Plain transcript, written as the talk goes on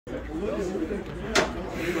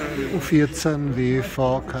U14 WFV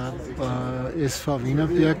Cup SV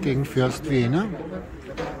Wienerberg gegen Fürst Vienna.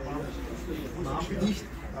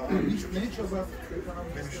 Nicht Mensch, aber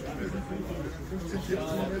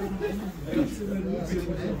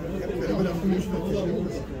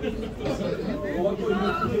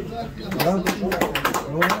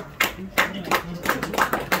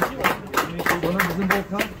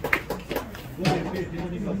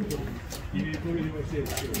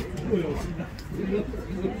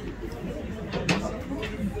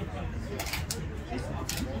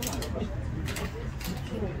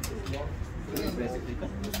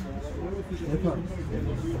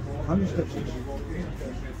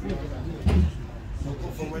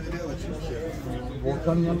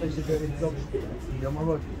Volkan yanında işte Yama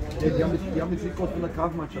var. Yama ilk Osmanlı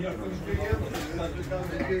Kavmannschaft.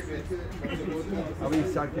 Aber ich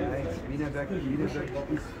sage dir eins, Wienerberg ist,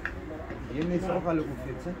 Vienna ist auch alle U14.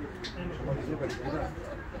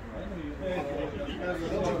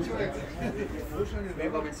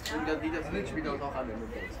 Wenn wir jetzt dann wieder sind, spielt auch noch alle mit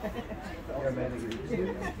uns. Ja, meine Güte.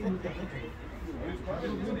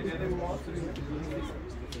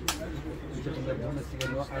 Ich habe in der Bundesliga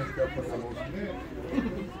nur eins davon verloren.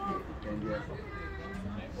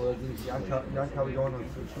 Oder sind Jan Kavion und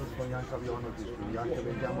zum Schluss von Jan Kavion gespielt. Jan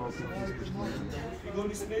Kavion, die haben auf den Fuß gespielt.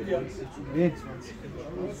 Wen?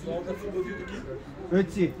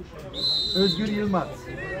 Ötzi. Özgür Yılmaz.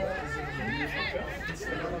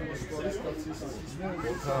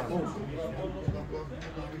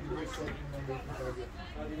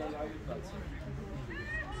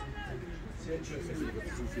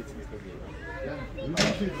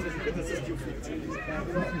 Das ist die U14.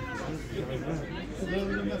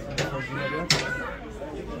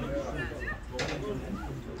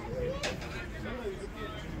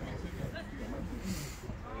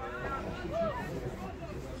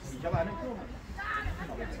 Ich habe eine Krone.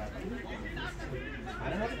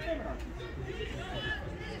 Eine habe ich Krone.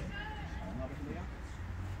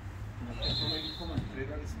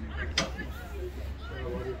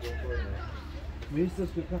 Wie ist das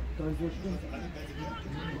bekannt?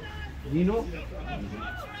 Nino?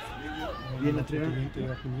 Vienna Trainer?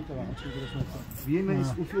 Vienna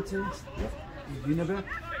ist U14? Wienerberg?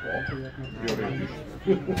 Theoretisch.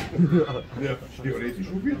 Ja, theoretisch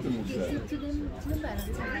U14 muss sein.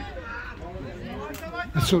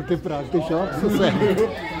 Das sollte praktisch auch so sein.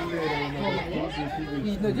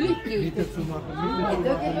 Mitte zu machen,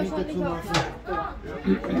 Mitte zu machen.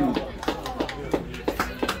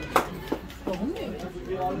 Warum nicht?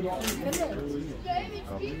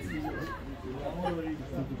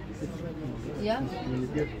 Ja, wo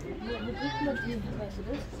kriegt man die? Weißt du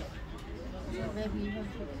das? Wer wie?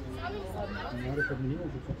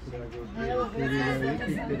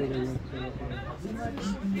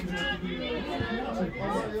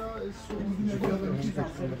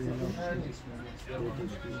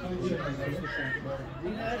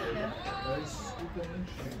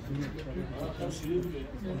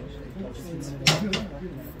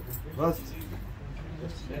 Was?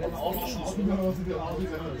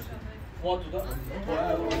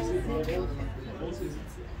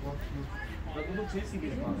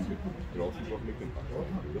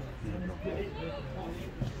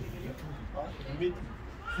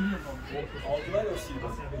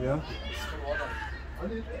 Ja.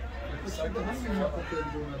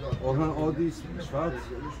 Orhan Audi ist schwarz.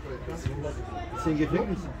 Ist ein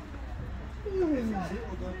Gefängnis.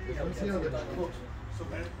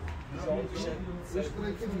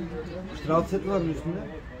 Strafzettel var mı üstünde?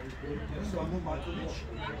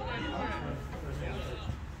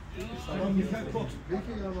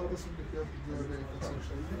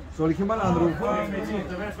 Soll ich ihn mal anrufen?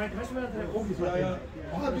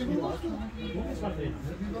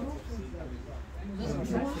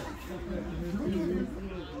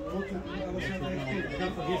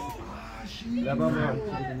 Ja, aber mehr.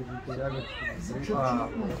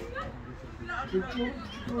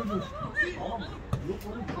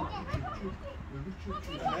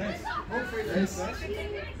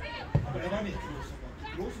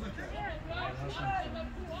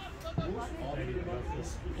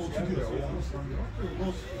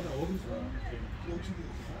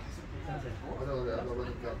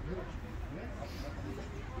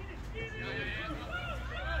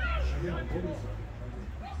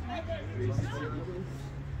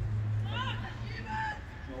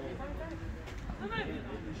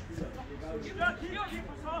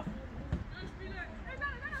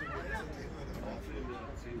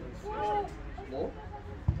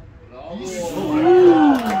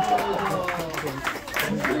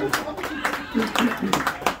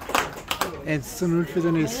 1:0 für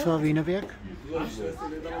den SV Wienerberg.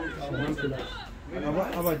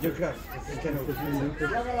 Aber der Kraft, das ist keine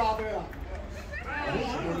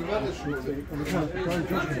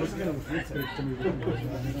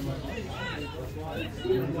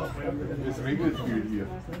Es regnet viel hier.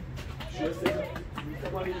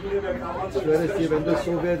 Ich schwöre es dir, wenn das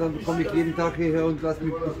so wäre, dann komme ich jeden Tag hierher und lasse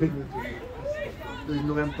mich befinden. Dass ich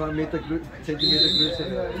noch ein paar Zentimeter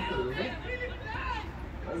größer werde.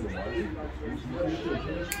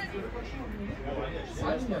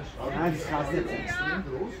 Nein, das passt jetzt extrem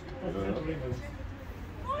groß.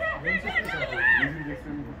 Wir sind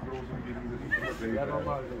extrem groß und gegen das Ja,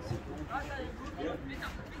 normal.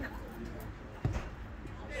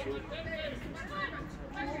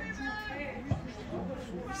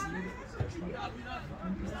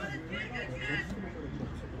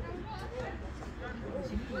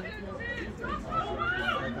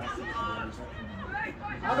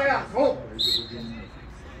 Aber ja, so!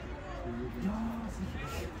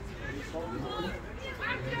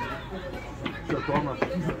 Der Tormann.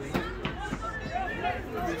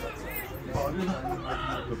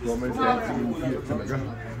 Der Tormann ist der einzige U14, gell?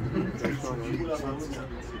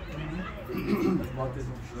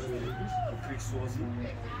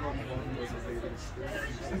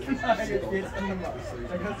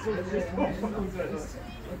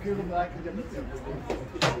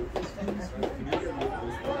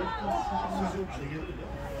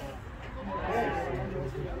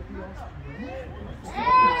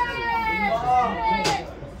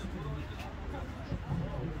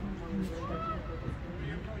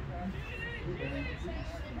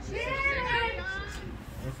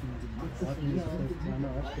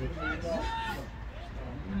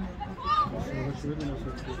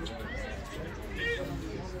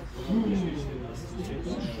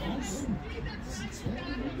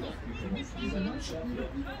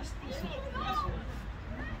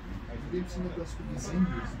 In dem Sinne, dass du gesehen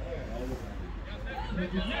wirst. Wenn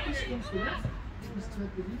du wirklich kommst, du bist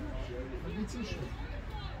zweite Liga, dann geht's eh schon.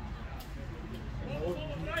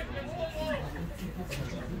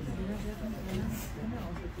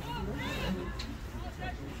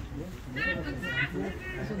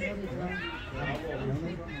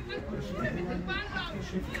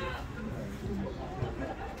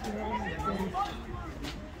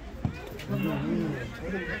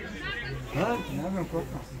 Ja, mein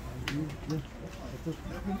Kopf.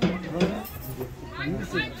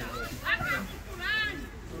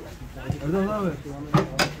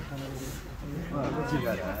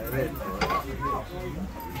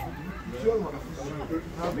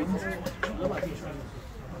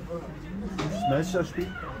 Meisterspiel?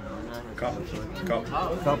 Cup.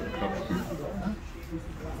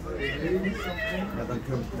 Ja, dann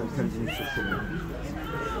können Sie nicht so schön.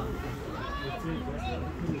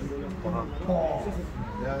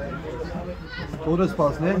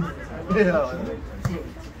 Todespass, ne? Ja.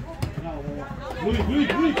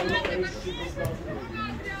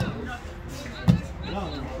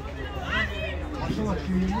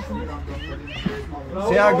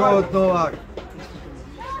 Sehr gut, Novak.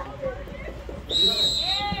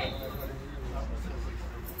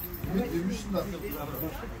 Wir müssen das.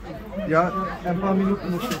 Ja, ein paar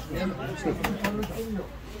Minuten muss ich.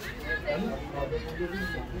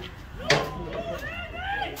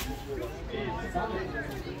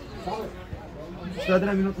 Zwei,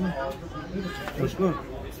 3 Minuten. Das ist gut.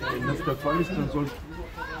 Wenn das der Fall ist, dann soll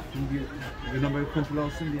die Wienerberg kommt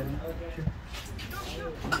lassen.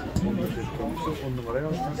 Und das kommt so und Nummer 1.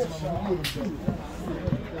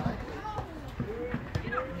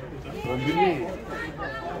 Und wie?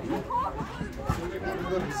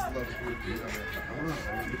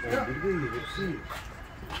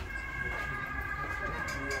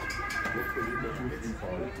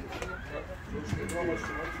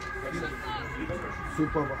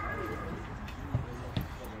 Super.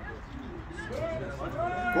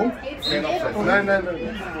 Komm, kein Abseits. Nein.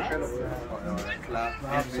 Klar,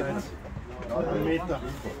 abseits.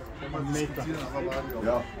 Ein Meter.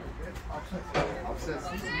 Ja.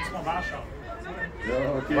 Ja,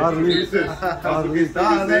 okay. War lieb. Ist es. War Du lieb. gehst da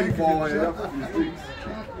rein vorher, ja.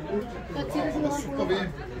 Super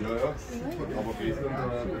Ja. Aber gestern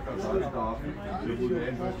der Kanalstart, der wurde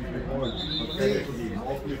endlich gefreut. Hat keiner gegeben.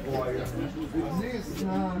 Auch nicht vorher. Das ist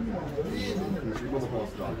immer noch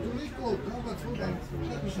was dran.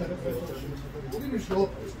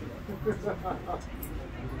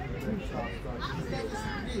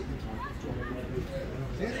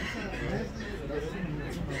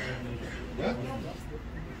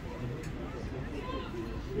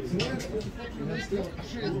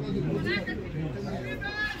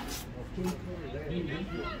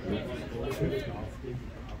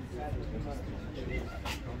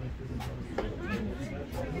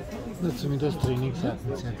 Nur zumindest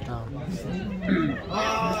Trainingssachen sind da.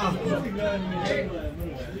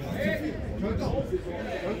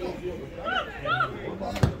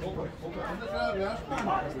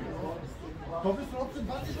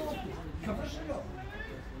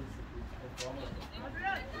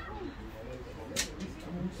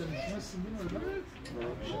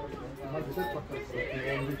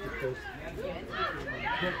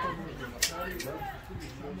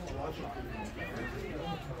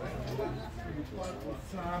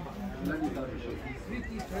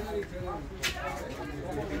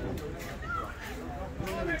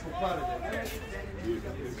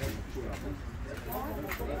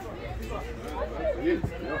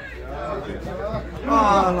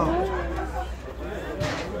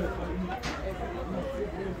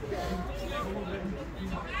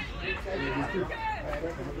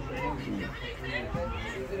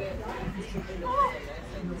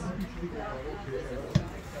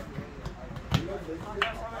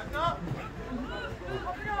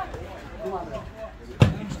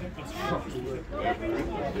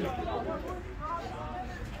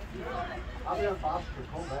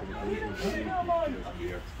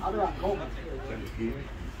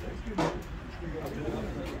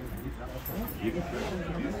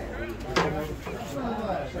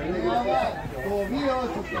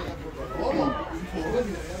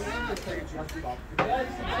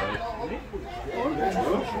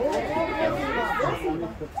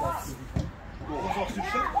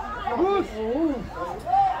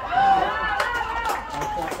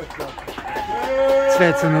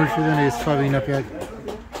 Zwei zu 0 für den SV Wienerberg.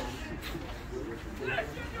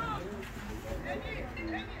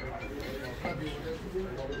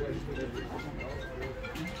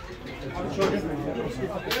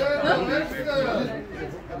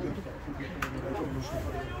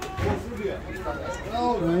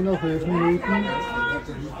 Noch 11 Minuten.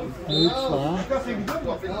 0-2.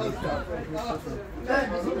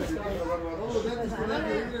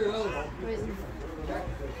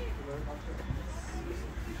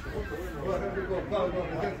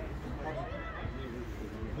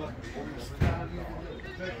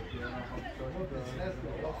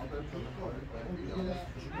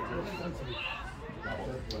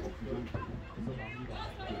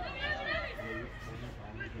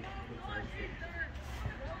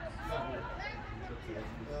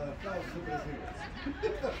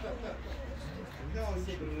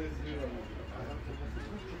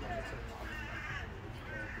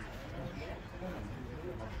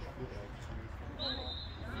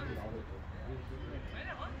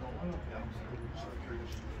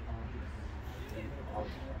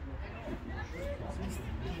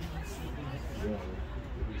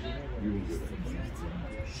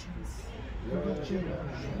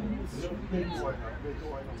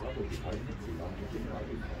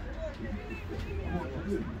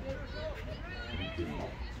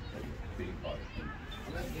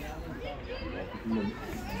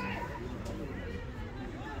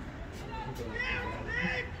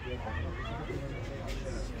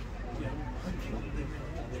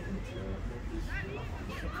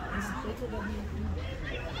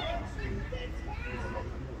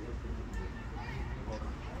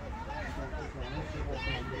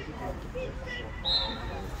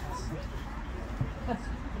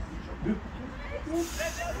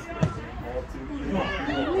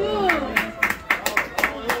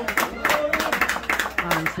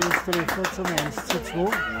 Treffer zum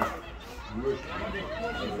 1:2.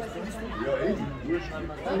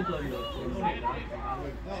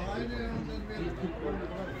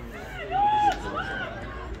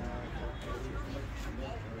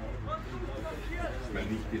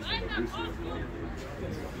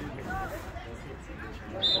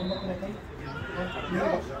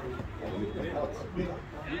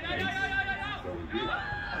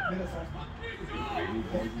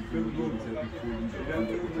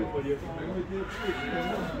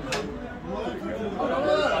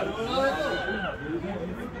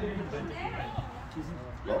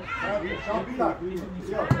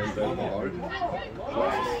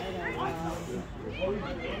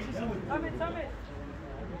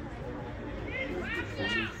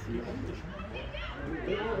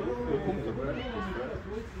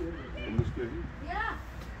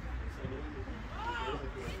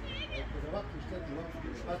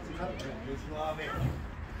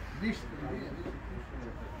 Nicht.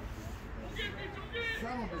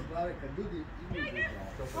 samo bez glave, kad ljudi imaju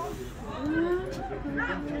bez glave.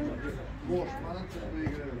 Boš, malance koji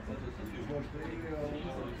igraju. Boš koji igraju.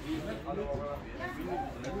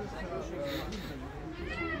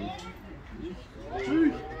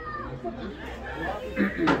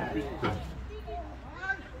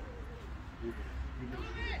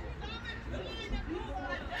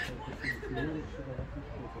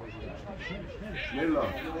 Schneller.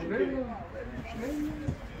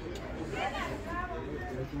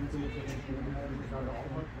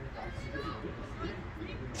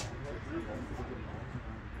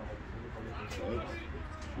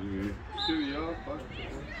 Ja, passt.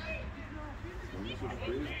 Noch nicht so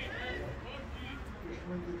spät.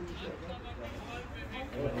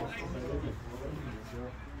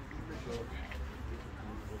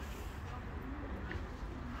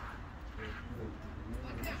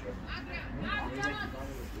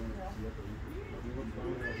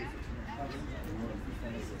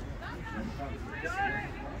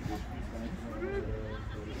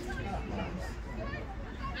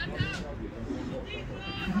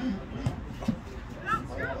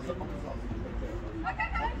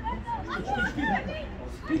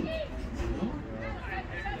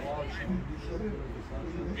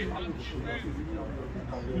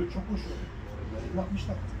 Çok hoş.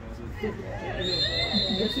 Bakmışlar.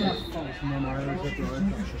 Hepsi nasıl kalmış? Normal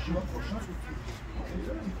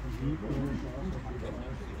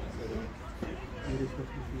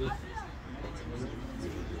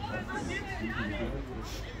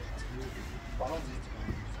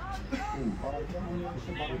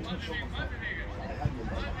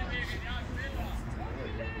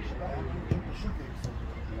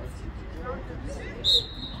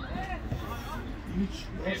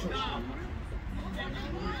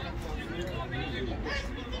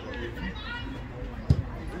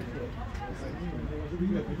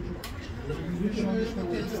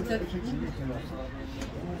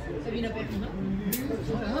Wienerberg, ne?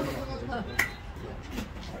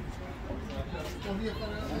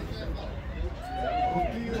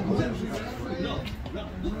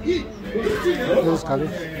 Los, Kali.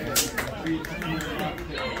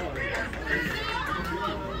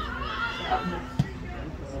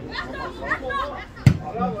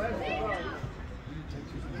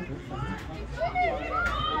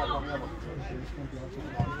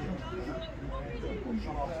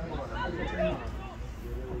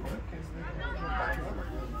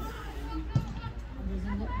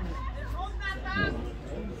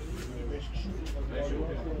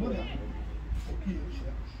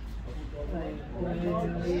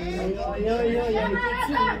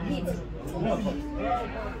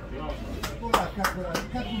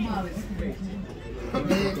 Kako male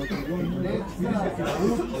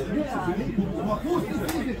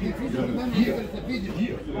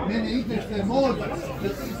mene interesuje mozak, da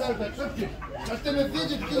ti znaš da trčiš, da ste me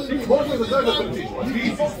fizički ili Možda da znaš da trčiš,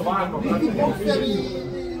 ti stvarno. niti bokser i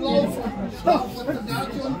lovka. Šta se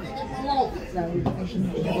predjači, on ti ide po lovku.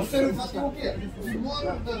 Bokser u fatuke. Ti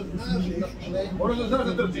moraš da znaš da trčiš. Moraš da znaš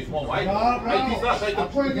da trčiš, momo, ajde. Ajde ti znaš, ajde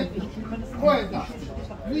trčiš. Ko je ne trčiš? Ko je da?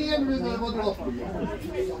 Nije mi da je vodi loptu.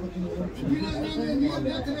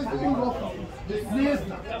 Nije te ne znam loptu.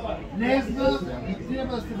 Ne znam i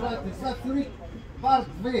treba se vratiti. Sad su mi bar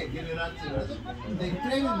dve generacije, da ih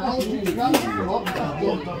trener nauči kako se lopta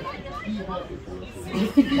dobro.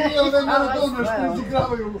 Ti nije ove Maradona što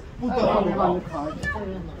izigravaju puta.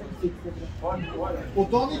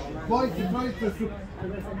 Od onih dvojice, trojice su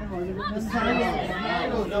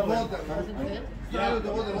znaju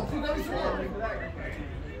da vode loptu i da li su dobro.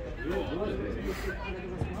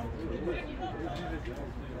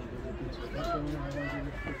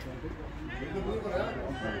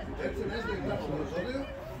 Djece ne znaju kako da dodaju,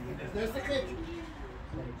 ne se kreću.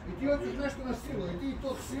 I ti hoćeš nešto na silu, i ti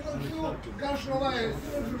to silažu, kažeš ovaj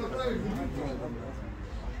silažu na pravi budućnost.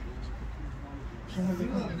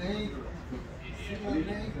 Sila ne igra. Sila ne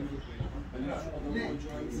igra. Ne.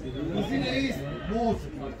 Ti ne isti,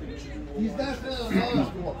 mozak. Ti znaš ne da zadaš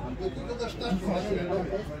to, da ti gledaš tačno na sve noge.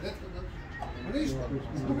 Ništa,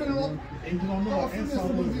 izgubljena lopta. Kao što ne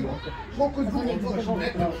sam uzilo. Koliko izgubljeno toga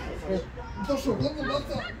nekaš. Došao, gledam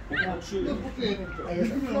lopta, da pokrenu.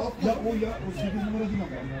 Izgubljena lopta. Ja u sebi ne mora da imam.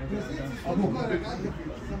 Presjeci smo do koja regata.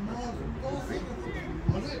 Za mozak, to se igra.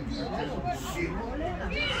 A ne, ti je ono, šimo.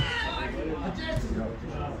 A gdje si?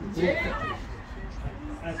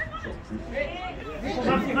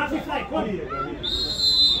 Mati fly, koli!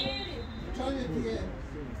 Čanje ti je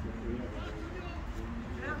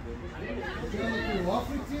u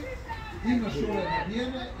Africi, imaš ove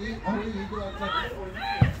navijene i oni igrača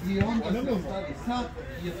i onda se stavi sad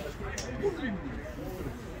i je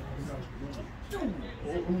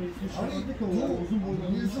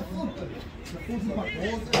nije za futbol.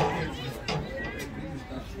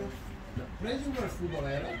 Pređi vrš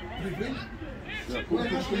futbolera, pripremi. Koja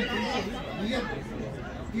je naš neka nije.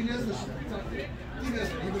 Ti ne znaš,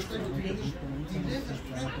 imaš tako, ti ne znaš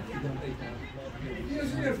preko futbolera. Ti ne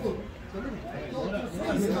znaš futbol. To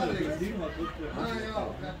sve stvari. Ti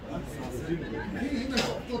imaš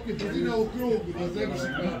toke brzina u krugu da zebaš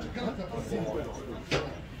igrača. Kakva pasina?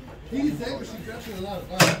 Ti zebaš igrača na laž.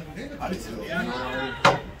 Ali se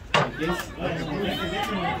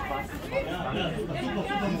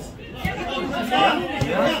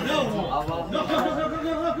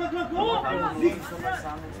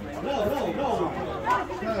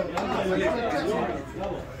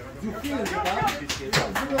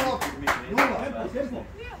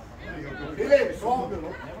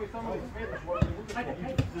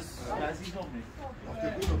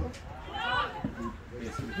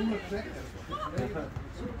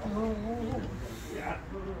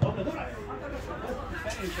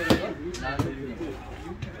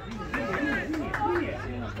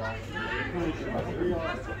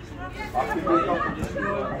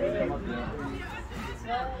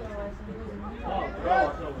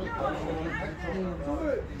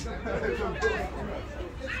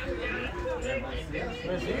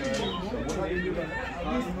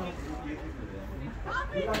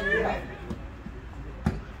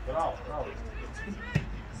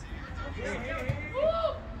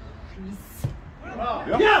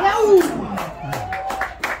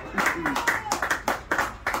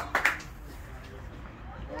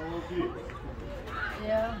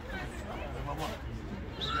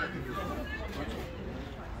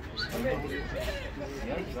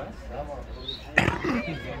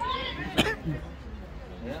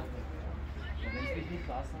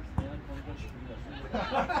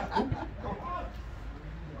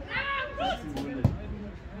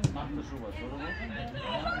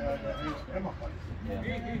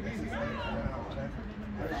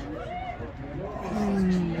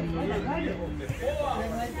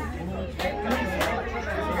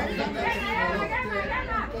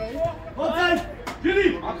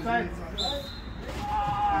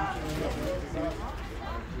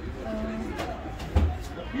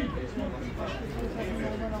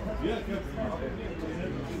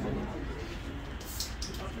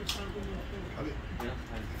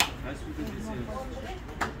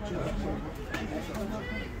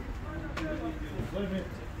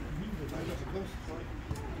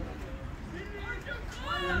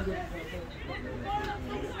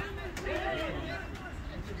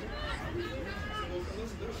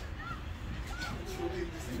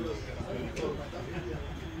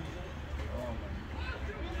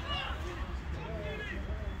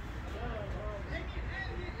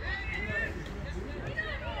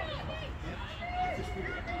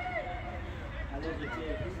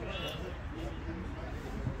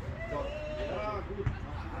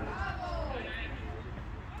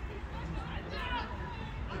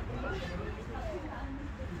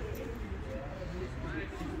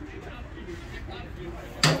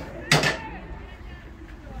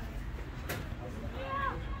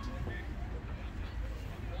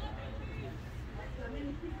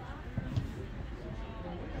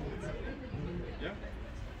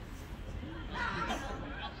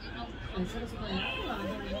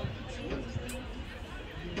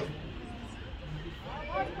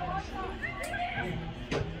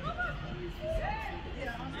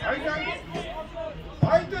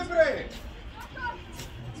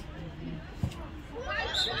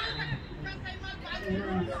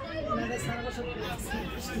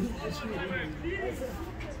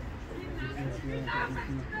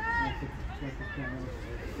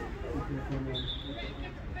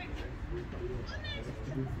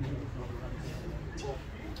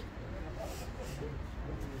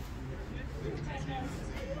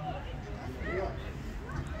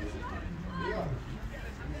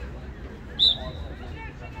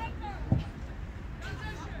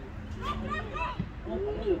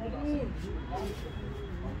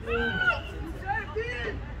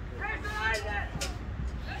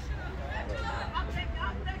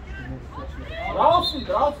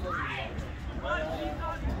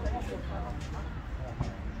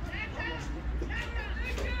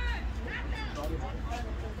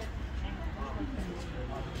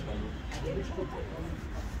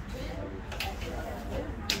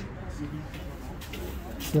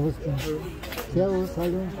Servus. Servus,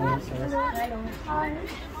 hallo. Hallo.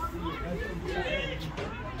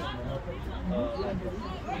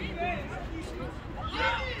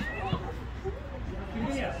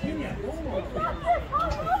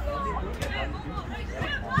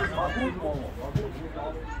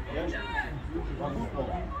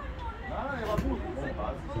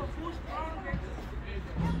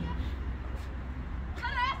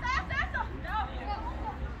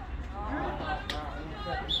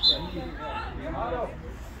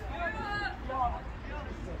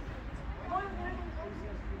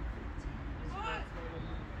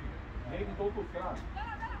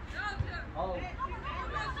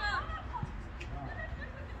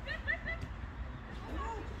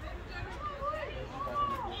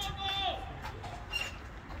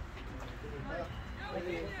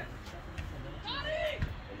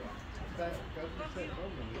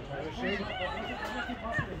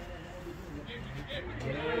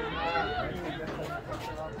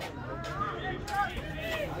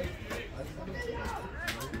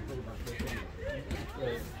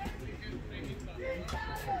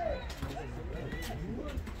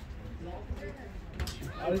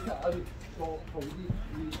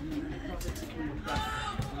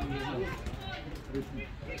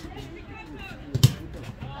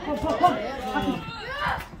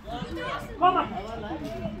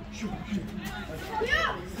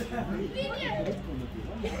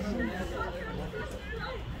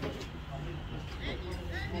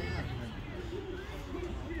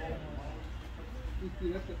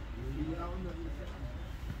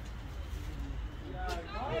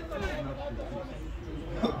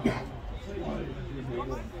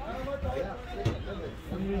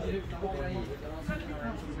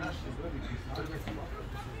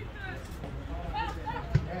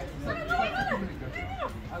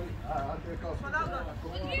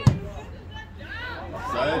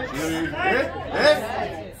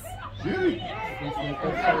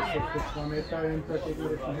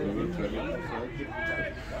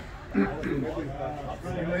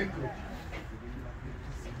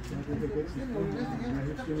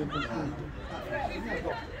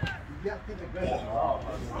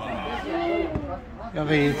 Ja,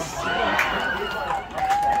 wie jetzt.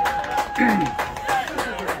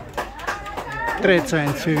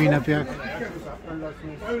 3:1 für Wienerberg.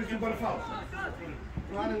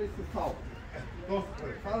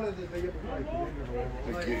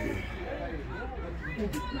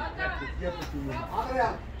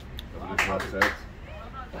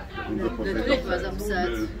 Natürlich was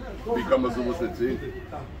abseits. Wie kann man sowas nicht sehen?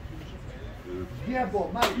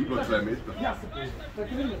 Über 2 Meter.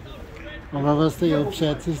 Aber was der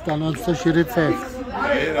Abseits ist, dann hat es der Schiri pfeift.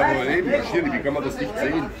 Nein, aber eben, wie kann man das nicht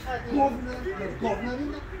sehen?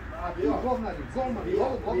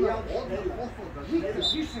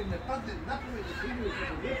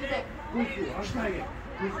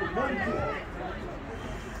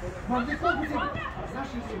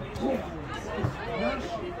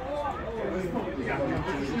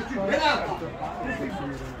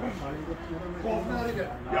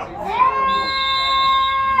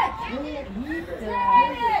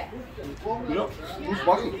 Ja, muss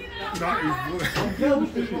machen.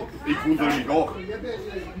 Ich wundere mich auch.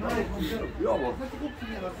 Ja, aber.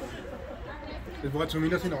 Das war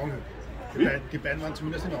zumindest in Augen. Die beiden waren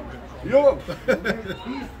zumindest in Augen. Ja!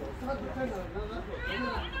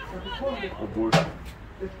 Obwohl.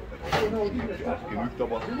 Genügt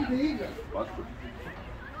aber. Passt schon.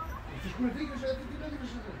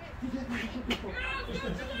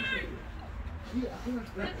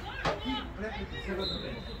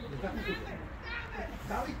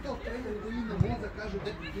 Da li to trener da ima moza kaže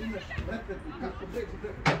da imaš repliku kako breku. To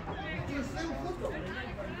je sve u fudbalu.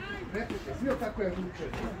 Replike, sve tako je odlučio.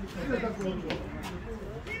 Sve tako je odlučio.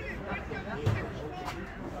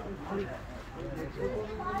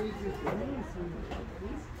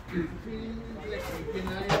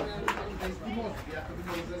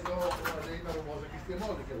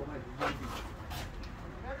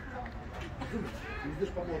 Ideš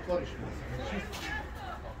pa mu otvoriš.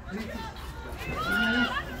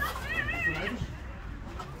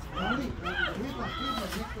 Ali, treba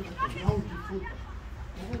neko da te nauči fudbal.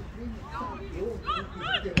 Ovo je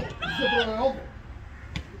trener, izabrao je ovdje.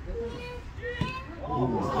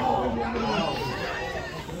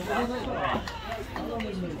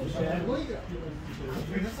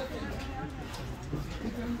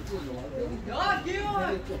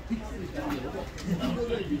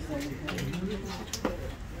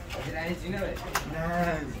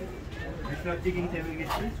 Ich glaube, die gegen den will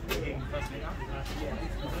gespielt. Gegen was länger.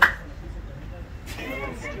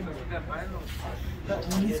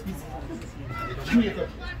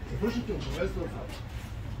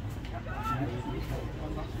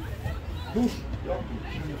 Duš.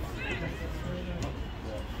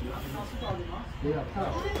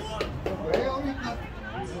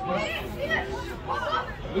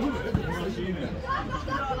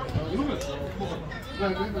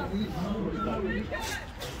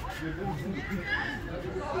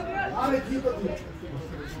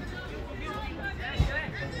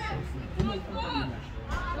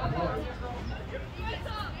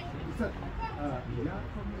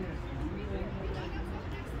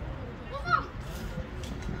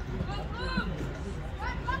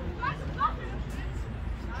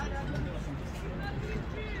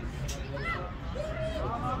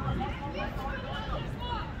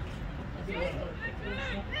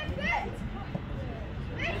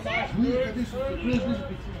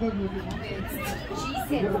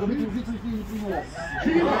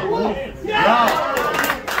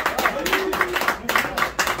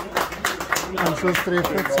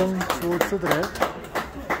 Anschlusstreffer zum 2:3.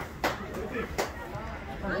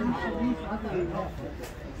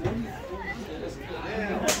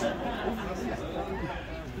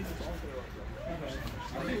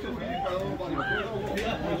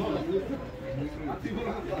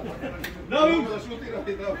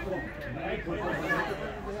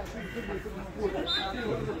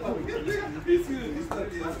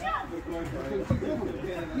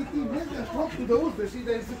 Ti ne znaš loptu da uzmeš i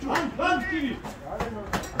da je se čuva.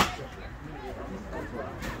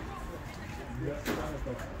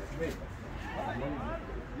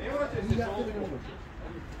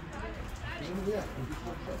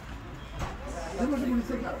 Ne možemo ni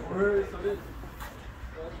se gledati.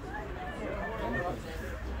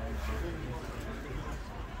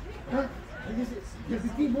 Jer bi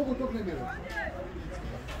ti mogo to gledati?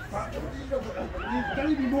 Da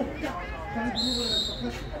li bi mogo? Da li bi mogo da se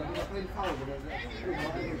prešu? Da bi napravim faul?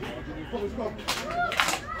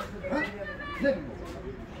 Ne bi mogo.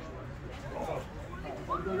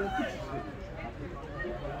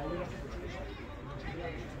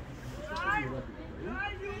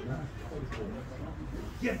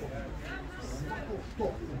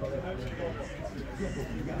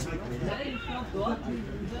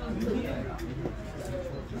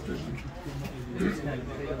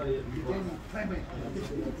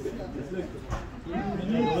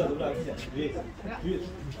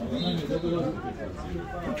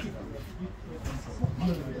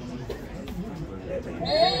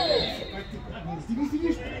 Ti nisi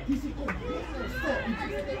ništa, ti si ko?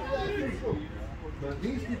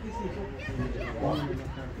 Nisi ti si ko?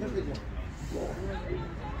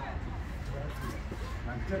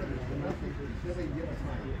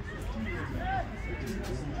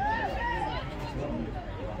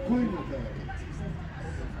 Koji mu te?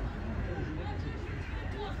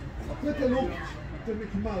 A ko je te Lokić? To je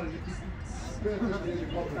neki mali, neki...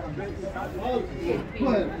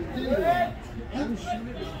 Ko je?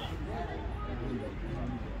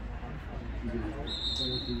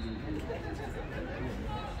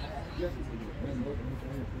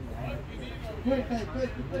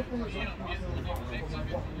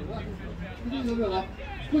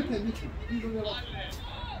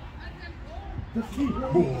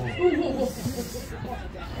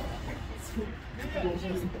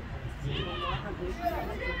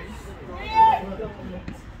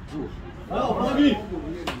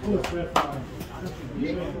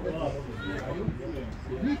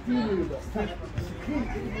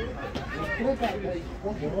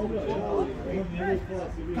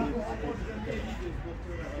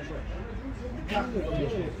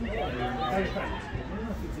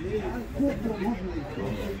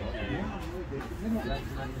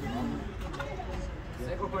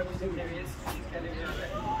 Ecco poi mi sembra che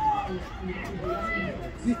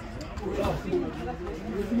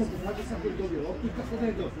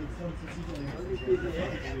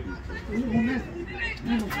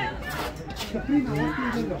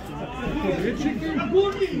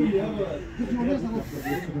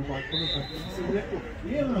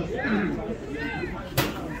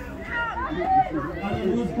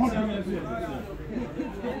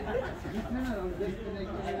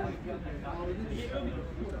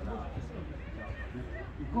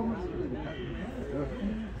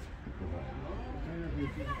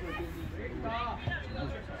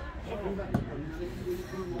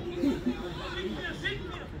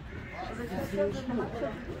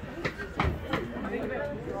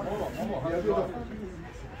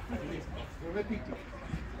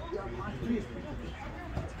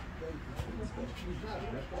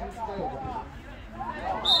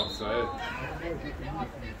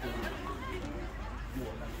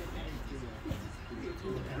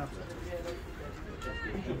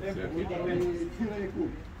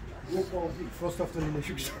Fast auf der Linie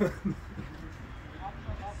schon gestanden.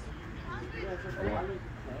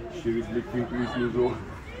 Schönes Blickwinkel ist nur so.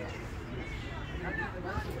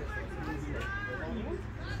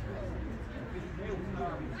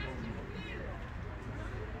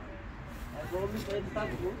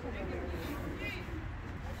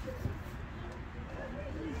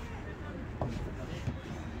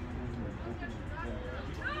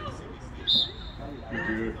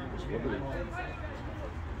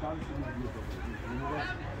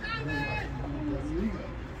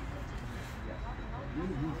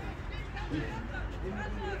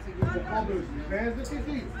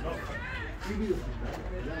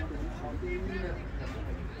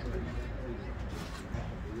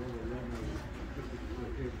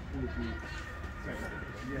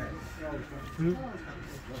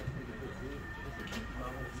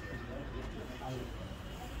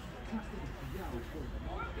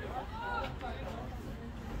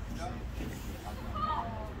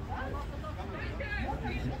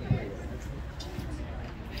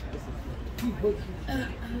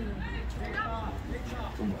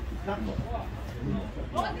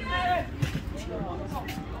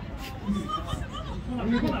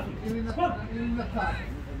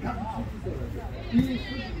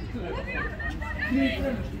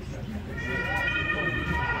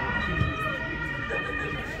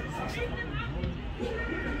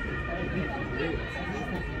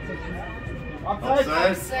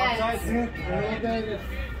 Abseits!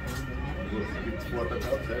 Gibt's vor der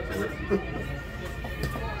Abseits?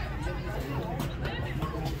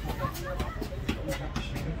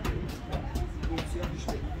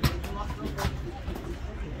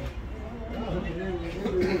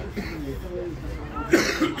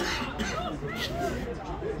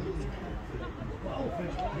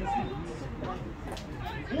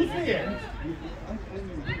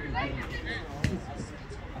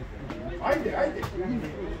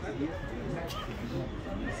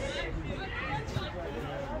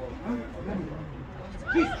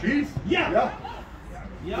 Schieß! Ja! Ja!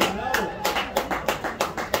 Ja,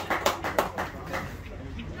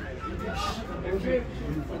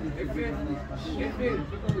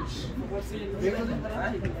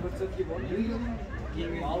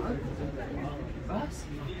 genau! Was?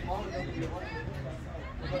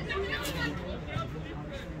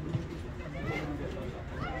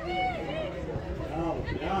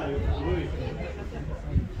 Ja, ruhig.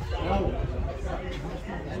 Bravo.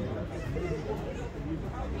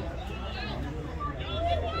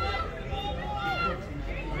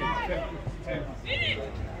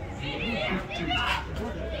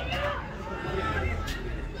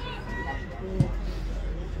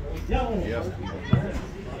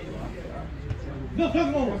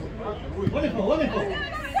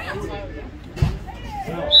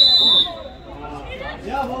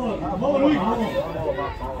 Ja, vamos ruhig.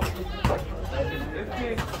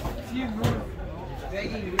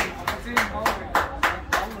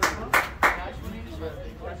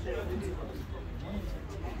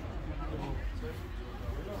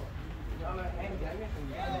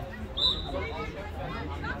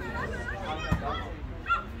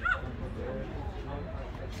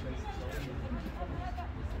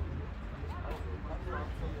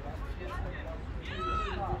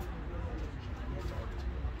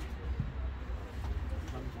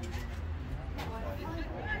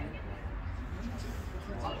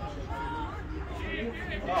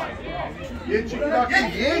 Jetzt,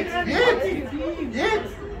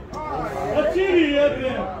 jetzt!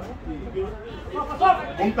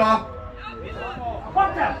 Kommt da!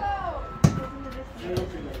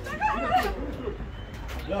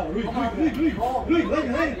 Ja, ruhig.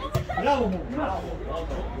 Bravo,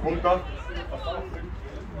 Kommt da!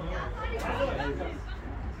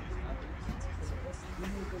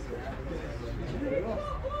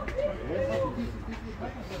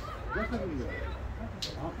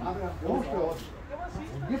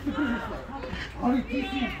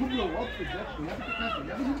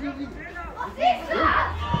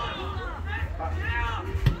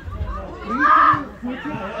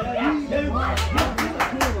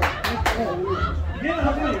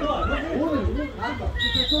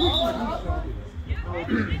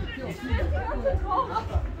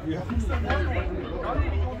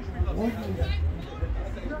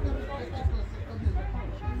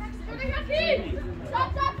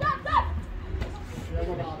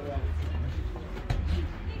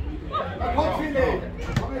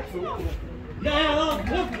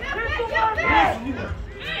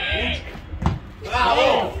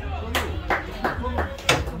 Bravo!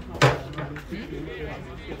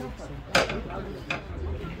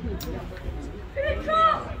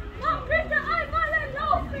 Bitte einmal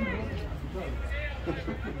laufen!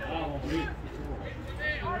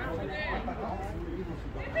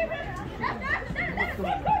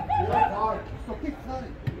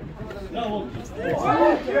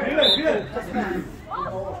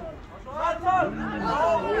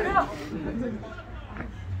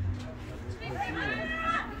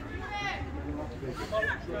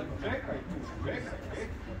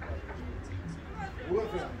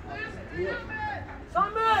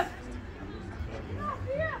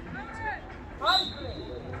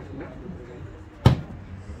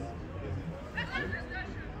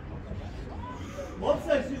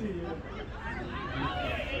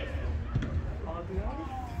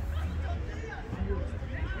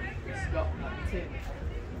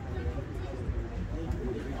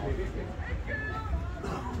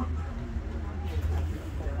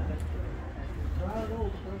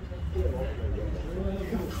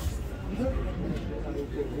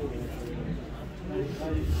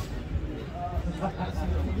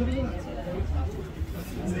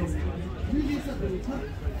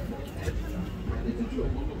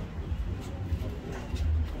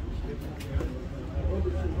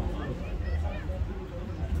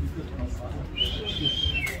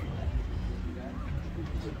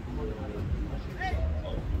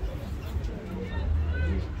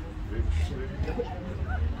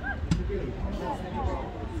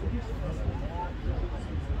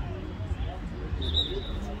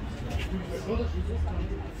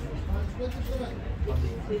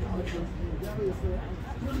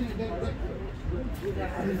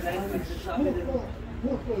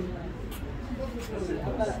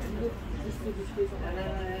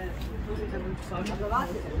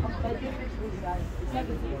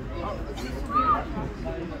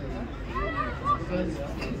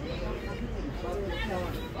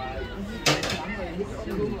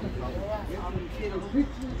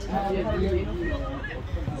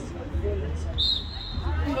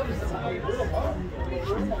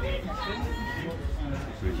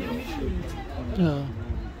 Ja.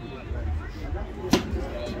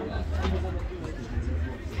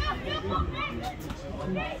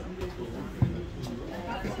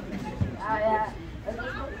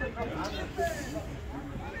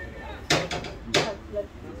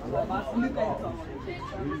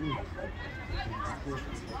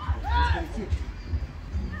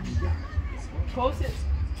 Close it.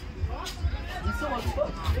 You saw what's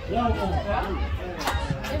good? Yeah?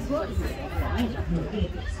 It's good.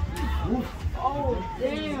 Oh,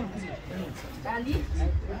 damn. Ali?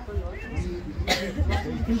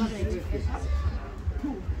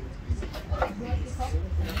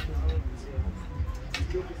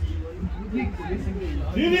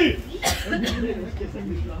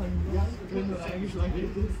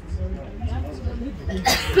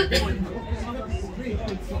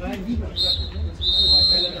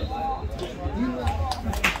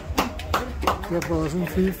 Der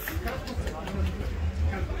Pausenpfiff.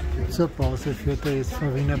 Zur Pause führt der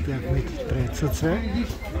SV Wienerberg mit 3:2.